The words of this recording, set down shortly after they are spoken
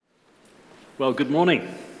Well, good morning,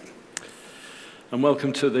 and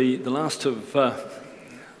welcome to the last of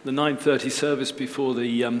the 9:30 service before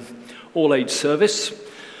the all-age service.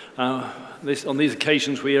 On these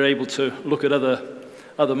occasions, we are able to look at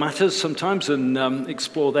other matters sometimes and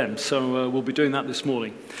explore them. So we'll be doing that this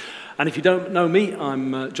morning. And if you don't know me,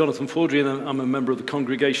 I'm Jonathan Fordry, and I'm a member of the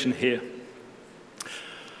congregation here.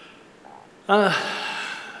 Do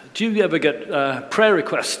you ever get prayer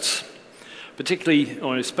requests, particularly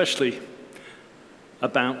or especially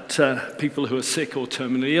about people who are sick or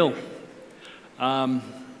terminally ill? And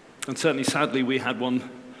certainly, sadly, we had one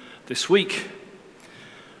this week.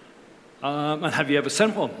 And have you ever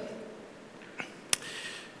sent one?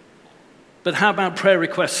 But how about prayer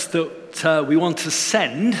requests that we want to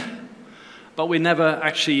send, but we never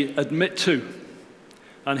actually admit to?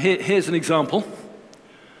 And here's an example.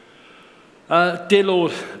 Dear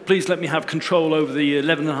Lord, please let me have control over the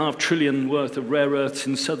 11.5 trillion worth of rare earths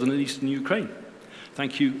in southern and eastern Ukraine.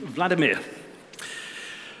 Thank you, Vladimir.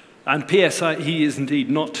 And P.S. He is indeed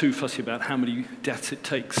not too fussy about how many deaths it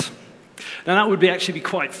takes. Now that would actually be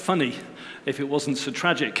quite funny if it wasn't so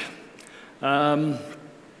tragic. And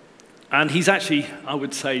he's actually, I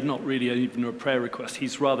would say, not really even a prayer request.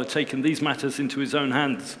 He's rather taken these matters into his own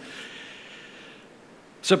hands.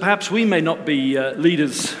 So perhaps we may not be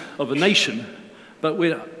leaders of a nation, but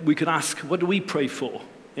we could ask, what do we pray for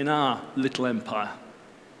in our little empire?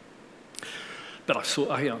 But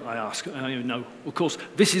I ask, no, of course,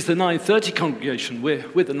 this is the 9:30 congregation.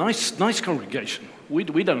 We're the nice congregation.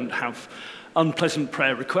 We don't have unpleasant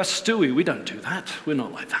prayer requests, do we? We don't do that. We're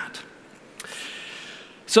not like that.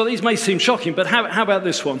 So these may seem shocking, but how about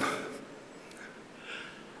this one?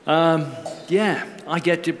 I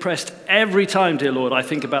get depressed every time, dear Lord, I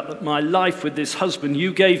think about my life with this husband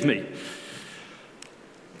you gave me.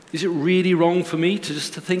 Is it really wrong for me to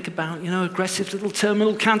think about, aggressive little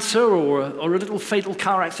terminal cancer or a little fatal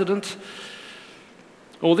car accident?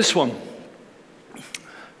 Or this one.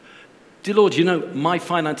 Dear Lord, my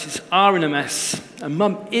finances are in a mess, and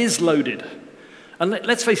Mum is loaded. And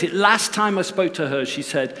let's face it, last time I spoke to her, she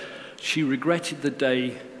said she regretted the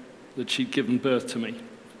day that she'd given birth to me.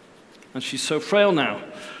 And she's so frail now.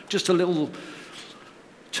 Just a little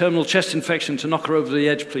terminal chest infection to knock her over the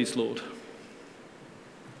edge, please, Lord.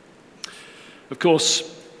 Of course,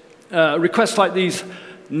 requests like these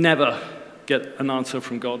never get an answer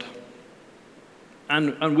from God.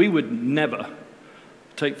 And we would never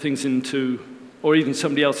take things into, or even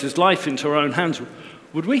somebody else's life into our own hands,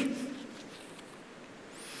 would we?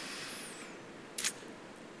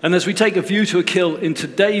 And as we take a view to a kill in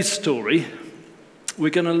today's story,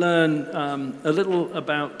 we're going to learn a little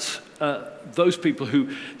about those people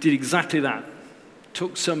who did exactly that,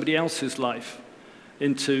 took somebody else's life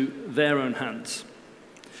into their own hands.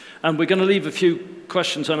 And we're going to leave a few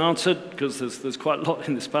questions unanswered because there's quite a lot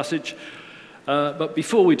in this passage. But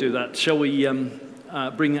before we do that, shall we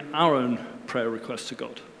bring our own prayer request to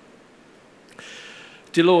God?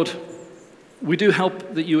 Dear Lord, we do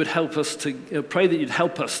hope that you would help us to pray that you'd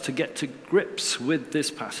help us to get to grips with this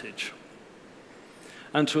passage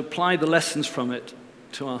and to apply the lessons from it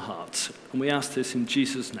to our hearts. And we ask this in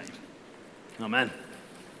Jesus' name. Amen.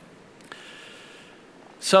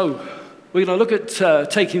 So, we're going to look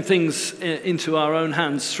at taking things into our own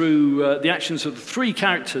hands through the actions of the three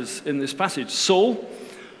characters in this passage: Saul,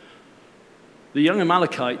 the young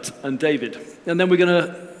Amalekite, and David. And then we're going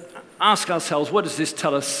to ask ourselves, what does this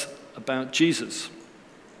tell us about Jesus?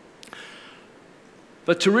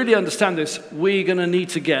 But to really understand this, we're going to need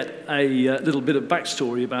to get a little bit of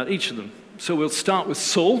backstory about each of them. So we'll start with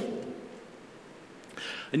Saul.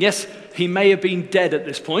 And yes, he may have been dead at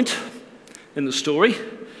this point in the story,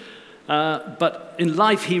 but in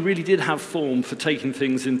life he really did have form for taking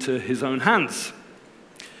things into his own hands.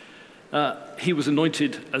 He was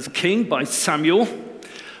anointed as king by Samuel,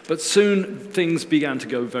 but soon things began to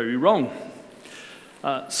go very wrong.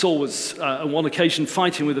 Saul was on one occasion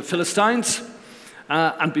fighting with the Philistines,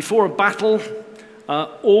 and before a battle,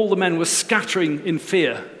 all the men were scattering in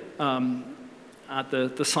fear at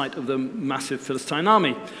the sight of the massive Philistine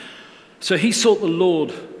army. So he sought the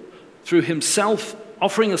Lord through himself,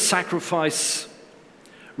 offering a sacrifice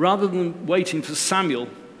rather than waiting for Samuel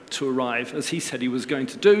to arrive, as he said he was going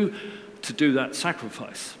to do that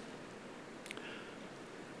sacrifice.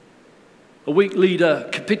 A weak leader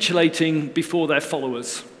capitulating before their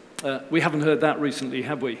followers. We haven't heard that recently,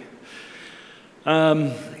 have we?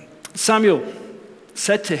 Samuel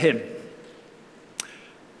said to him,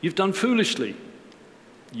 "You've done foolishly.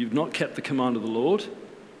 You've not kept the command of the Lord,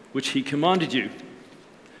 which he commanded you.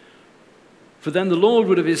 For then the Lord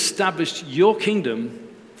would have established your kingdom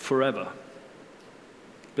forever."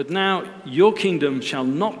 But now your kingdom shall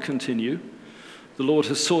not continue. The Lord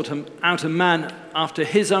has sought out a man after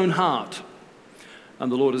his own heart,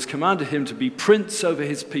 and the Lord has commanded him to be prince over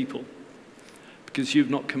his people, because you've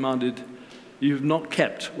not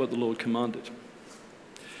kept what the Lord commanded."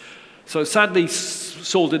 So sadly,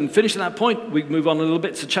 Saul didn't finish at that point. We move on a little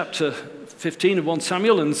bit to chapter 15 of 1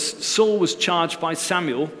 Samuel, and Saul was charged by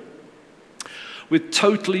Samuel with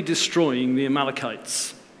totally destroying the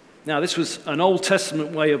Amalekites. Now, this was an Old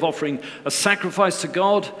Testament way of offering a sacrifice to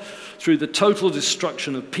God through the total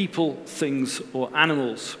destruction of people, things, or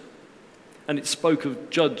animals. And it spoke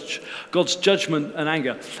of God's judgment and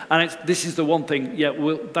anger. And this is the one thing,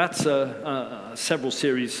 that's several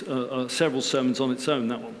sermons on its own,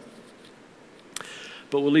 that one.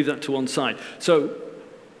 But we'll leave that to one side. So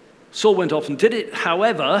Saul went off and did it.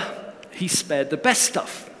 However, he spared the best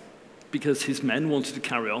stuff, because his men wanted to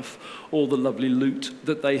carry off all the lovely loot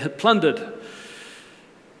that they had plundered.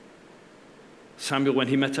 Samuel, when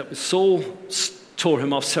he met up with Saul, tore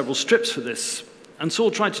him off several strips for this. And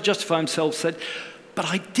Saul tried to justify himself, said, "But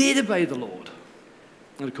I did obey the Lord."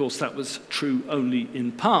 And of course, that was true only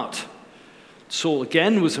in part. Saul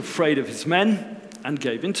again was afraid of his men and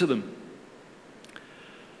gave in to them.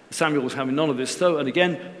 Samuel was having none of this, though, and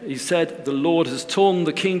again he said, "The Lord has torn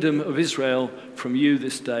the kingdom of Israel from you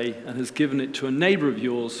this day and has given it to a neighbor of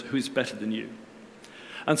yours who is better than you."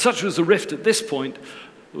 And such was the rift at this point,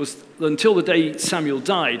 was that until the day Samuel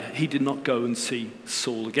died, he did not go and see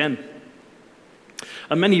Saul again.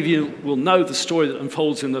 And many of you will know the story that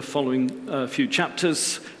unfolds in the following few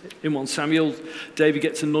chapters. In 1 Samuel, David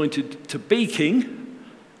gets anointed to be king,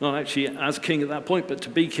 not actually as king at that point, but to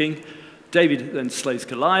be king. David then slays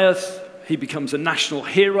Goliath. He becomes a national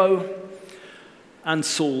hero and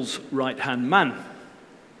Saul's right-hand man.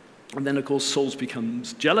 And then, of course, Saul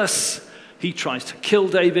becomes jealous. He tries to kill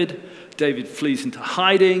David. David flees into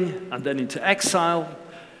hiding and then into exile.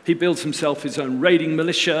 He builds himself his own raiding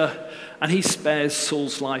militia, and he spares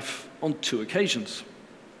Saul's life on 2 occasions.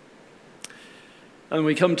 And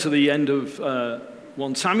we come to the end of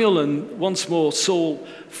 1 Samuel, and once more Saul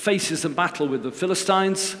faces a battle with the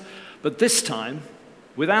Philistines, but this time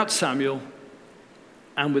without Samuel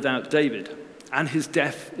and without David. And his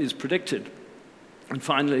death is predicted. And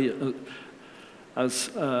finally, as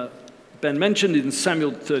Ben mentioned in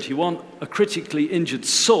Samuel 31, a critically injured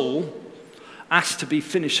Saul asked to be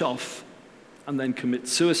finished off and then commit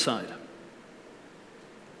suicide.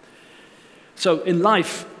 So in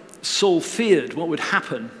life, Saul feared what would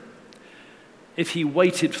happen if he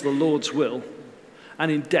waited for the Lord's will, and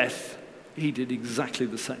in death, he did exactly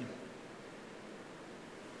the same.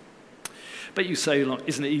 But you say,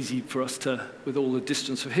 isn't it easy for us to, with all the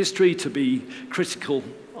distance of history, to be critical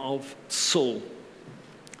of Saul?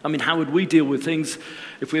 I mean, how would we deal with things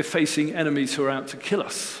if we're facing enemies who are out to kill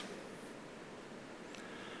us?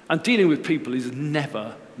 And dealing with people is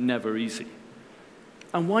never, never easy.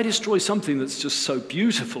 And why destroy something that's just so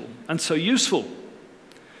beautiful and so useful?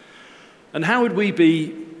 And how would we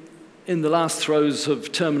be in the last throes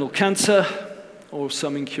of terminal cancer or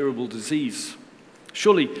some incurable disease?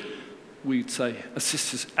 Surely, we'd say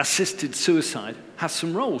assisted suicide has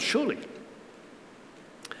some role, surely.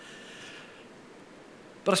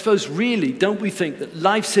 But I suppose really, don't we think that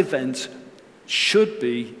life's events should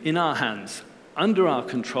be in our hands, under our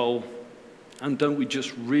control, and don't we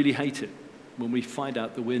just really hate it when we find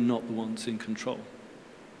out that we're not the ones in control?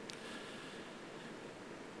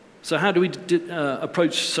 So how do we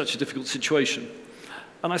approach such a difficult situation?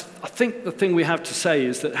 And I think the thing we have to say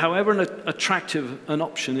is that however attractive an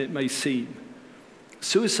option it may seem,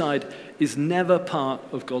 suicide is never part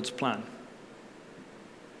of God's plan.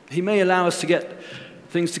 He may allow us to get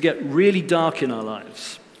things to get really dark in our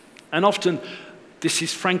lives. And often this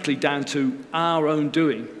is frankly down to our own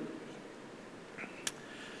doing.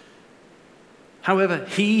 However,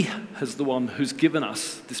 he is the one who's given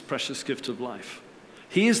us this precious gift of life.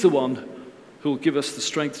 He is the one who will give us the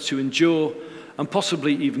strength to endure and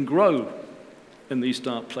possibly even grow in these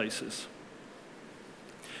dark places.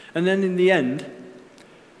 And then in the end,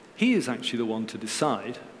 he is actually the one to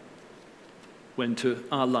decide when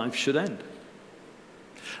our life should end.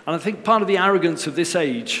 And I think part of the arrogance of this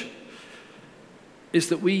age is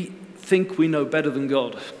that we think we know better than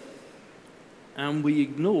God, and we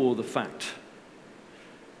ignore the fact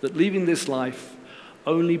that leaving this life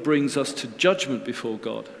only brings us to judgment before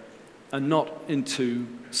God and not into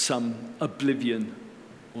some oblivion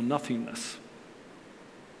or nothingness.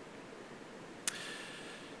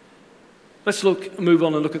 Let's move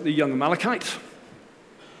on and look at the young Amalekite.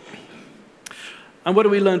 And what do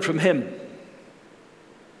we learn from him?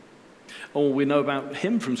 All we know about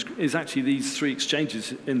him is actually these three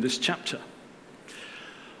exchanges in this chapter.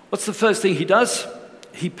 What's the first thing he does?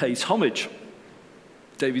 He pays homage.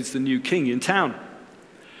 David's the new king in town.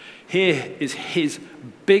 Here is his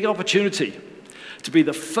big opportunity to be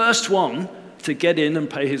the first one to get in and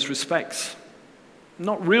pay his respects.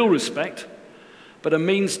 Not real respect, but a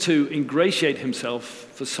means to ingratiate himself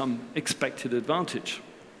for some expected advantage.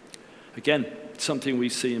 Again, something we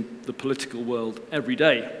see in the political world every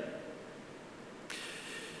day.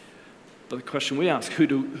 But the question we ask,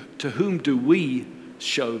 to whom do we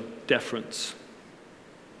show deference?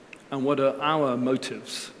 And what are our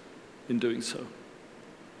motives in doing so?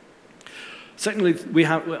 Secondly, we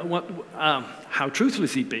have how truthful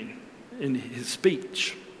is he being in his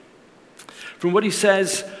speech? From what he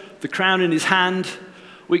says, the crown in his hand,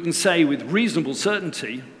 we can say with reasonable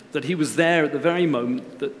certainty that he was there at the very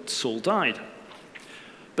moment that Saul died.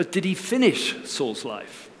 But did he finish Saul's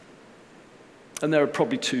life? And there are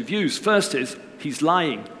probably two views. First is, he's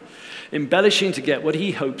lying, embellishing to get what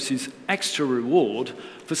he hopes is extra reward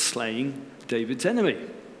for slaying David's enemy.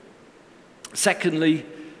 Secondly,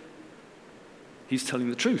 he's telling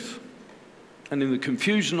the truth. And in the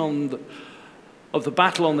confusion of the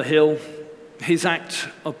battle on the hill, his act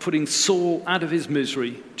of putting Saul out of his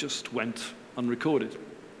misery just went unrecorded.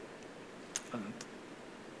 And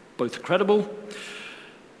both credible.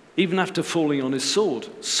 Even after falling on his sword,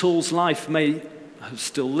 Saul's life may have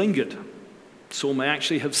still lingered. Saul may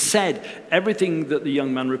actually have said everything that the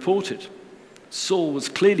young man reported. Saul was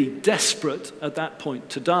clearly desperate at that point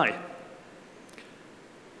to die.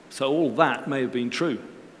 So all that may have been true.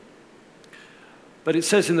 But it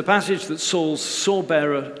says in the passage that Saul's sword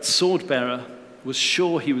bearer was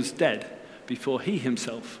sure he was dead before he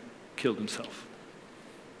himself killed himself.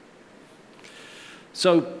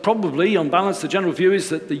 So probably, on balance, the general view is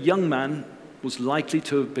that the young man was likely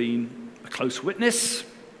to have been a close witness,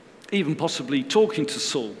 even possibly talking to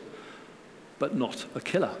Saul, but not a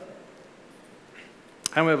killer.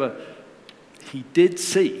 However, he did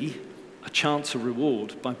see a chance of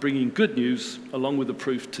reward by bringing good news along with the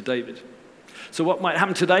proof to David. So what might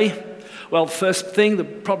happen today? Well, first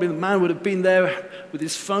thing, probably the man would have been there with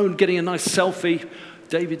his phone getting a nice selfie,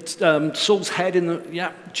 Saul's head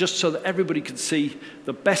just so that everybody could see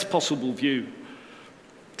the best possible view,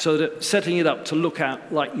 so that setting it up to look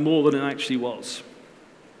out like more than it actually was.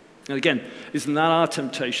 And again, isn't that our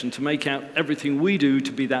temptation, to make out everything we do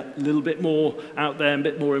to be that little bit more out there and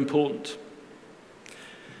a bit more important?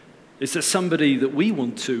 Is there somebody that we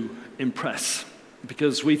want to impress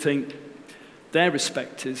because we think their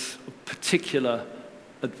respect is of particular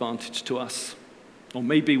advantage to us? Or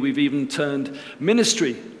maybe we've even turned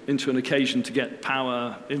ministry into an occasion to get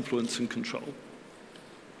power, influence, and control.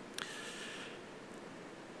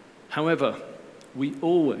 However, we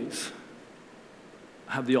always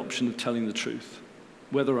have the option of telling the truth,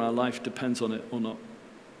 whether our life depends on it or not.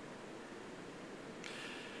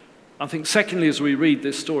 I think secondly, as we read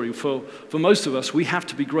this story, for most of us, we have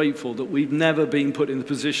to be grateful that we've never been put in the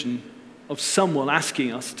position of someone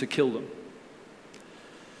asking us to kill them.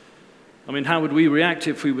 I mean, how would we react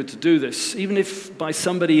if we were to do this, even if by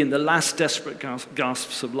somebody in the last desperate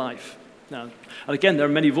gasps of life? Now, and again, there are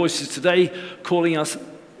many voices today calling us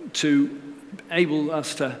to enable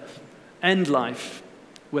us to end life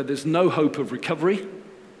where there's no hope of recovery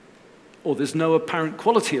or there's no apparent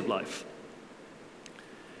quality of life.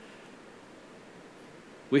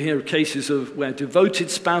 We hear of cases where devoted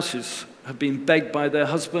spouses have been begged by their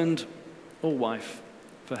husband or wife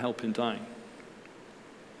for help in dying.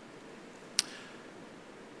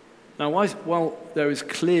 Now, while there is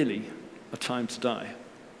clearly a time to die,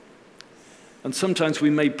 and sometimes we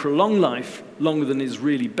may prolong life longer than is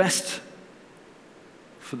really best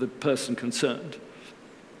for the person concerned,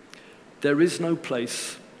 there is no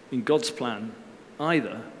place in God's plan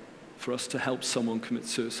either for us to help someone commit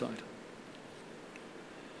suicide.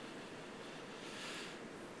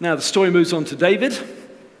 Now, the story moves on to David,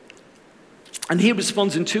 and he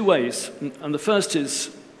responds in two ways. And the first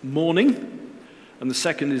is mourning, and the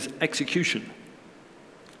second is execution.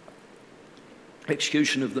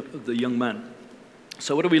 Execution of the young man.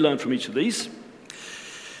 So what do we learn from each of these?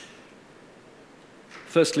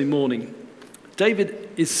 Firstly, mourning. David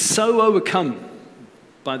is so overcome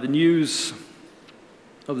by the news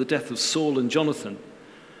of the death of Saul and Jonathan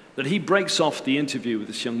that he breaks off the interview with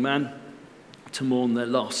this young man to mourn their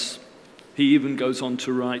loss. He even goes on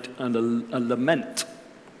to write a lament.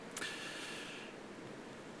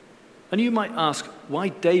 And you might ask why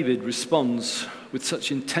David responds with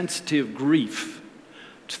such intensity of grief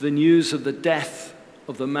to the news of the death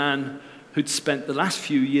of the man who'd spent the last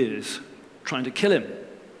few years trying to kill him.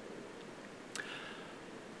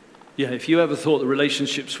 Yeah, if you ever thought the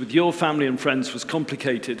relationships with your family and friends was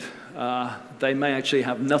complicated, they may actually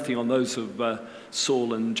have nothing on those of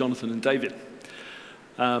Saul and Jonathan and David.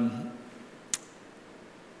 For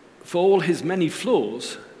all his many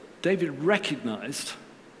flaws, David recognized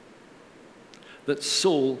that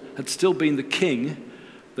Saul had still been the king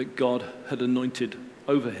that God had anointed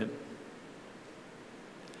over him.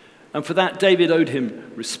 And for that, David owed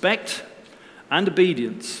him respect and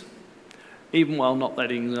obedience, even while not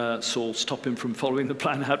letting Saul stop him from following the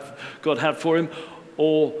plan God had for him,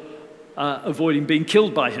 or avoiding being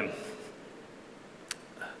killed by him.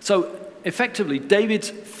 So, effectively, David's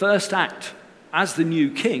first act as the new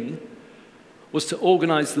king was to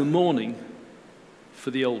organize the mourning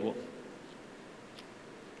for the old one.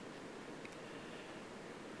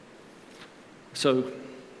 So,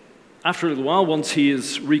 after a little while, once he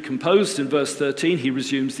is recomposed, in verse 13, he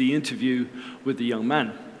resumes the interview with the young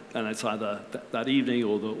man. And it's either that evening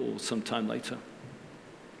or sometime later.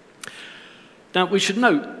 Now, we should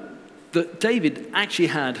note that David actually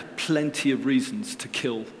had plenty of reasons to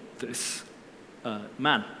kill this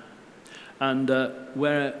man. And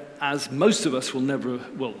whereas most of us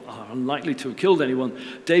are unlikely to have killed anyone,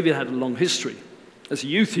 David had a long history. As a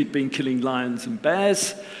youth, he'd been killing lions and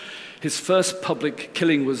bears. His first public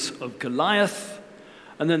killing was of Goliath,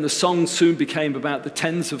 and then the song soon became about the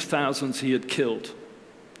tens of thousands he had killed.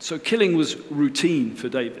 So killing was routine for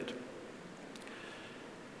David.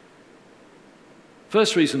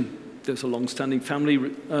 First reason, there's a long-standing family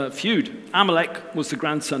feud. Amalek was the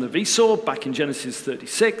grandson of Esau back in Genesis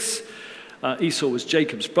 36. Esau was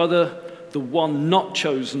Jacob's brother, the one not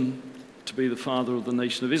chosen to be the father of the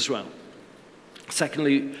nation of Israel.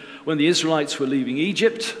 Secondly, when the Israelites were leaving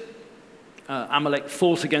Egypt, Amalek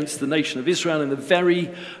fought against the nation of Israel in the very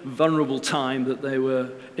vulnerable time that they were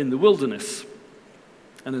in the wilderness.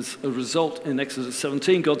 And as a result, in Exodus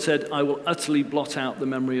 17, God said, "I will utterly blot out the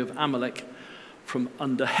memory of Amalek from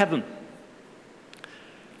under heaven."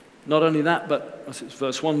 Not only that, but as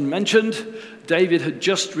verse 1 mentioned, David had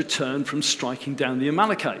just returned from striking down the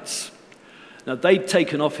Amalekites. Now, they'd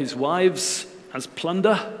taken off his wives as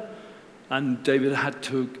plunder, and David had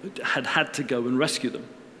to go and rescue them.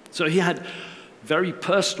 So he had very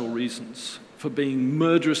personal reasons for being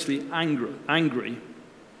murderously angry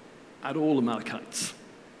at all Amalekites.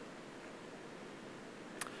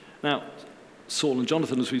 Now, Saul and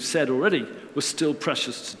Jonathan, as we've said already, were still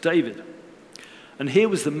precious to David. And here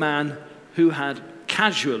was the man who had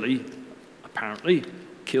casually, apparently,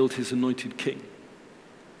 killed his anointed king.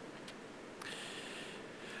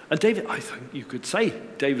 And David, I think you could say,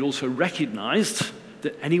 David also recognized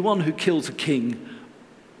that anyone who kills a king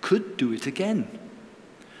could do it again,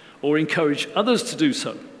 or encourage others to do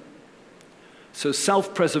so. So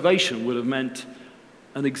self-preservation would have meant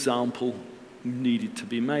an example needed to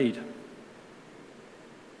be made.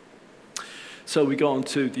 So we go on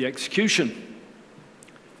to the execution.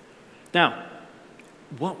 Now,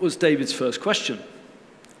 what was David's first question?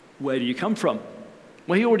 Where do you come from?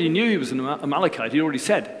 Well, he already knew he was an Amalekite. He already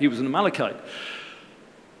said he was an Amalekite.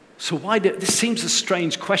 So this seems a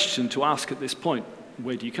strange question to ask at this point.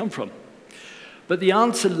 Where do you come from? But the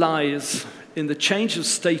answer lies in the change of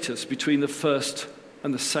status between the first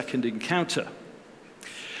and the second encounter.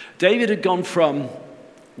 David had gone from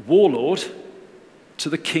warlord to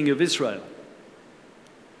the king of Israel.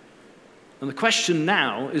 And the question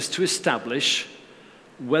now is to establish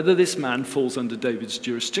whether this man falls under David's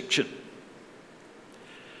jurisdiction.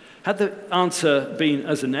 Had the answer been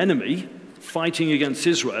as an enemy fighting against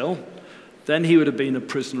Israel, then he would have been a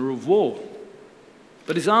prisoner of war.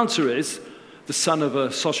 But his answer is the son of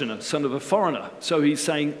a sojourner, son of a foreigner. So he's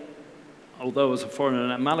saying, although as a foreigner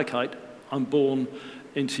and Amalekite, I'm born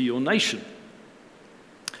into your nation.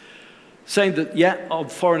 Saying that,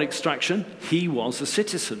 of foreign extraction, he was a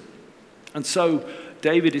citizen. And so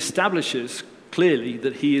David establishes clearly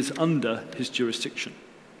that he is under his jurisdiction.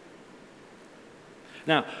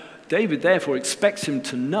 Now, David therefore expects him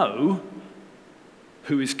to know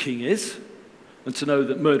who his king is, and to know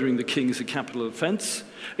that murdering the king is a capital offense.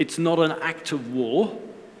 It's not an act of war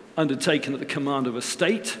undertaken at the command of a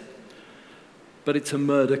state, but it's a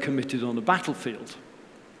murder committed on a battlefield.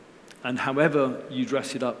 And however you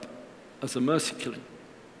dress it up as a mercy killing.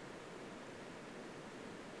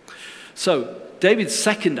 So, David's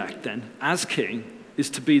second act then, as king, is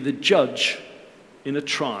to be the judge in a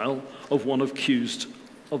trial of one accused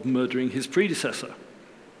of murdering his predecessor.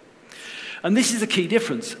 And this is a key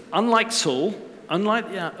difference. Unlike Saul,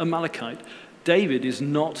 unlike the Amalekite, David is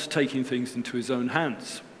not taking things into his own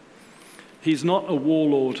hands. He's not a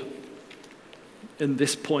warlord in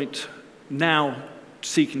this point now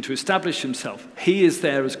seeking to establish himself. He is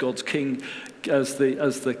there as God's king, as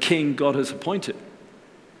the king God has appointed.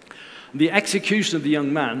 The execution of the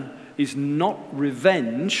young man is not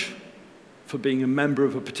revenge for being a member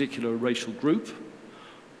of a particular racial group,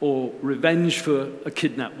 or revenge for a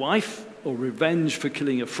kidnapped wife, or revenge for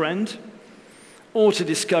killing a friend, or to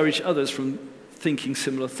discourage others from thinking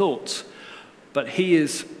similar thoughts. But he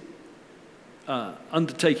is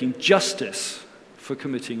undertaking justice for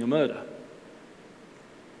committing a murder.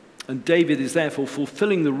 And David is therefore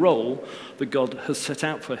fulfilling the role that God has set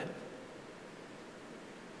out for him.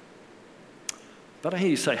 But I hear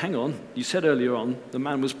you say, hang on, you said earlier on the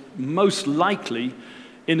man was most likely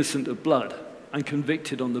innocent of blood and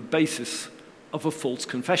convicted on the basis of a false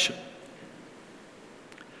confession.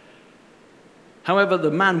 However,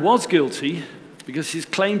 the man was guilty because his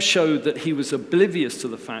claims showed that he was oblivious to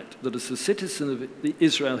the fact that as a citizen of the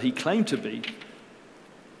Israel he claimed to be,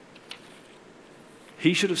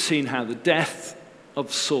 he should have seen how the death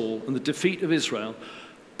of Saul and the defeat of Israel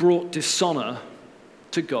brought dishonor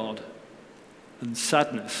to God and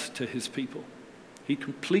sadness to his people. He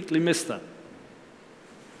completely missed that.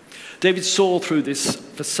 David saw through this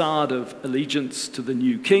facade of allegiance to the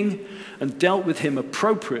new king and dealt with him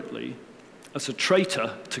appropriately as a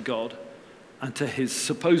traitor to God and to his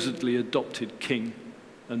supposedly adopted king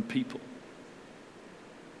and people.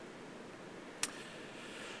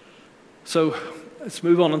 So let's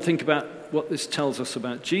move on and think about what this tells us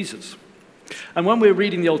about Jesus. And when we're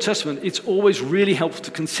reading the Old Testament, it's always really helpful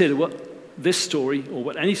to consider what this story, or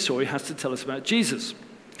what any story, has to tell us about Jesus.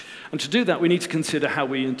 And to do that, we need to consider how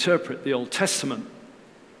we interpret the Old Testament.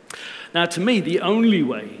 Now, to me, the only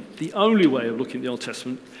way of looking at the Old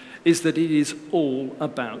Testament is that it is all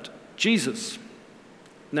about Jesus.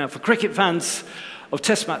 Now, for cricket fans of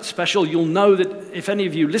Test Match Special, you'll know that if any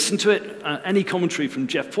of you listen to it, any commentary from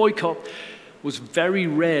Jeff Boycott was very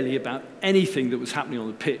rarely about anything that was happening on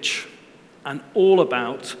the pitch, and all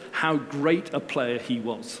about how great a player he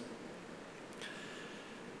was.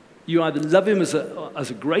 You either love him as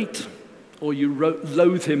a great, or you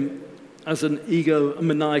loathe him as an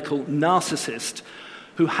egomaniacal narcissist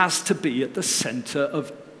who has to be at the center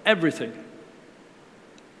of everything.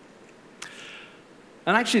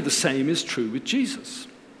 And actually the same is true with Jesus.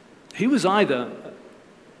 He was either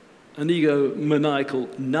an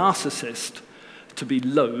egomaniacal narcissist to be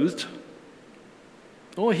loathed,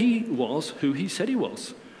 or he was who he said he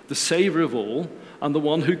was, the Savior of all and the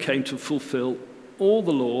one who came to fulfill all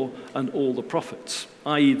the law and all the prophets,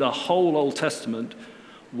 i.e. the whole Old Testament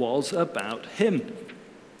was about him.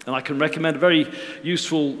 And I can recommend a very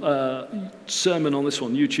useful sermon on this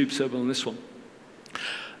one, YouTube sermon on this one.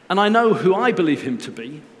 And I know who I believe him to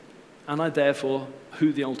be, and I therefore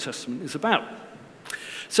who the Old Testament is about.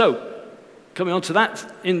 So, coming on to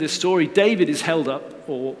that, in this story, David is held up,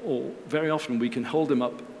 or very often we can hold him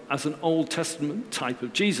up, as an Old Testament type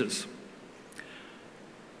of Jesus.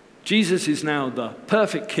 Jesus is now the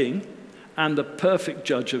perfect king and the perfect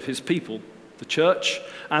judge of his people, the church,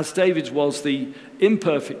 as David was the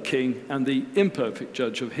imperfect king and the imperfect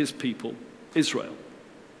judge of his people, Israel.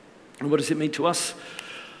 And what does it mean to us?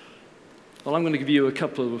 Well, I'm going to give you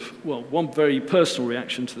one very personal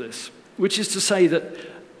reaction to this, which is to say that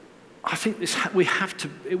I think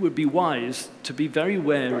it would be wise to be very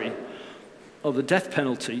wary of the death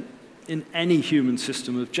penalty in any human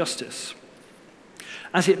system of justice.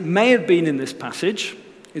 As it may have been in this passage,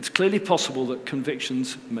 it's clearly possible that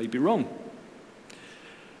convictions may be wrong.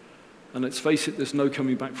 And let's face it, there's no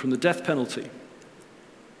coming back from the death penalty.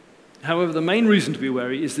 However, the main reason to be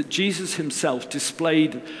wary is that Jesus himself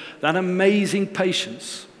displayed that amazing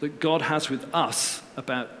patience that God has with us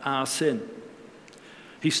about our sin.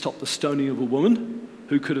 He stopped the stoning of a woman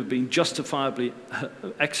who could have been justifiably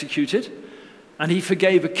executed, and he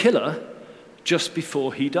forgave a killer just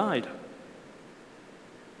before he died.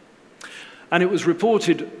 And it was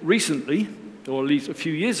reported recently, or at least a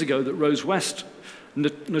few years ago, that Rose West,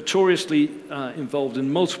 notoriously involved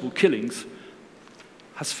in multiple killings,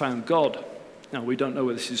 has found God. Now, we don't know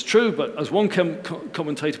whether this is true, but as one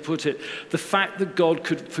commentator put it, the fact that God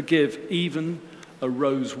could forgive even a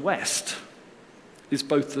Rose West is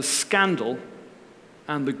both the scandal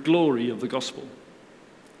and the glory of the gospel.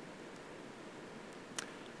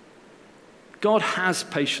 God has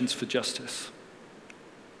patience for justice,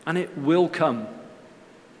 and it will come.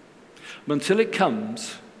 But until it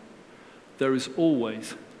comes, there is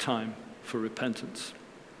always time for repentance.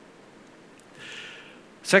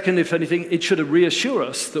 Second, if anything, it should reassure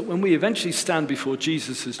us that when we eventually stand before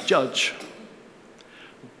Jesus as judge,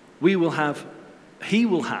 he will have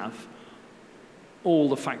all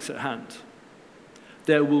the facts at hand.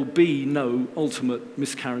 there will be no ultimate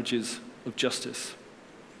miscarriages of justice.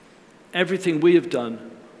 Everything we have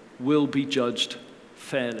done will be judged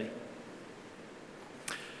fairly.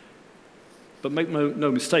 But make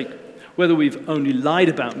no mistake, whether we've only lied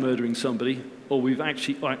about murdering somebody, or we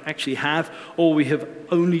have, or we have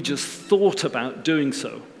only just thought about doing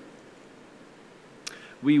so,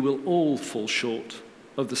 we will all fall short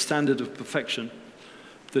of the standard of perfection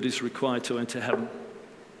that is required to enter heaven.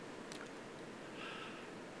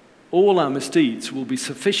 All our misdeeds will be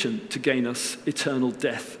sufficient to gain us eternal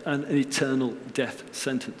death and an eternal death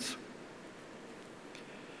sentence.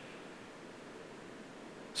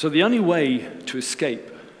 So the only way to escape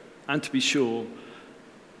and to be sure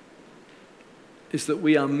is that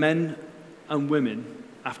we are men and women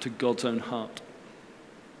after God's own heart.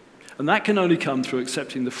 And that can only come through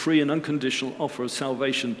accepting the free and unconditional offer of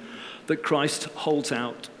salvation that Christ holds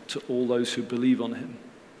out to all those who believe on him.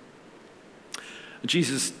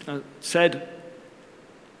 Jesus said,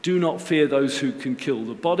 "Do not fear those who can kill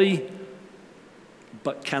the body,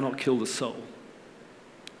 but cannot kill the soul.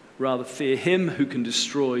 Rather fear him who can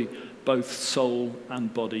destroy both soul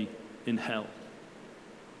and body in hell."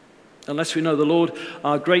 Unless we know the Lord,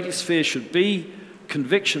 our greatest fear should be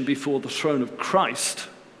conviction before the throne of Christ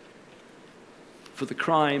for the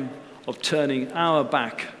crime of turning our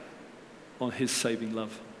back on his saving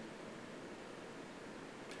love.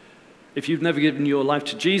 If you've never given your life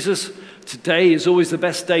to Jesus, today is always the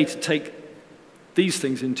best day to take these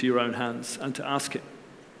things into your own hands and to ask him.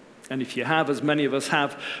 And if you have, as many of us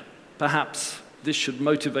have, perhaps this should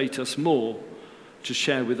motivate us more to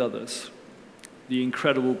share with others the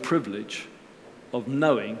incredible privilege of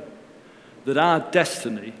knowing that our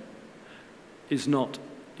destiny is not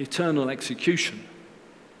eternal execution,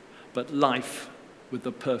 but life with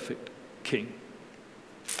the perfect King.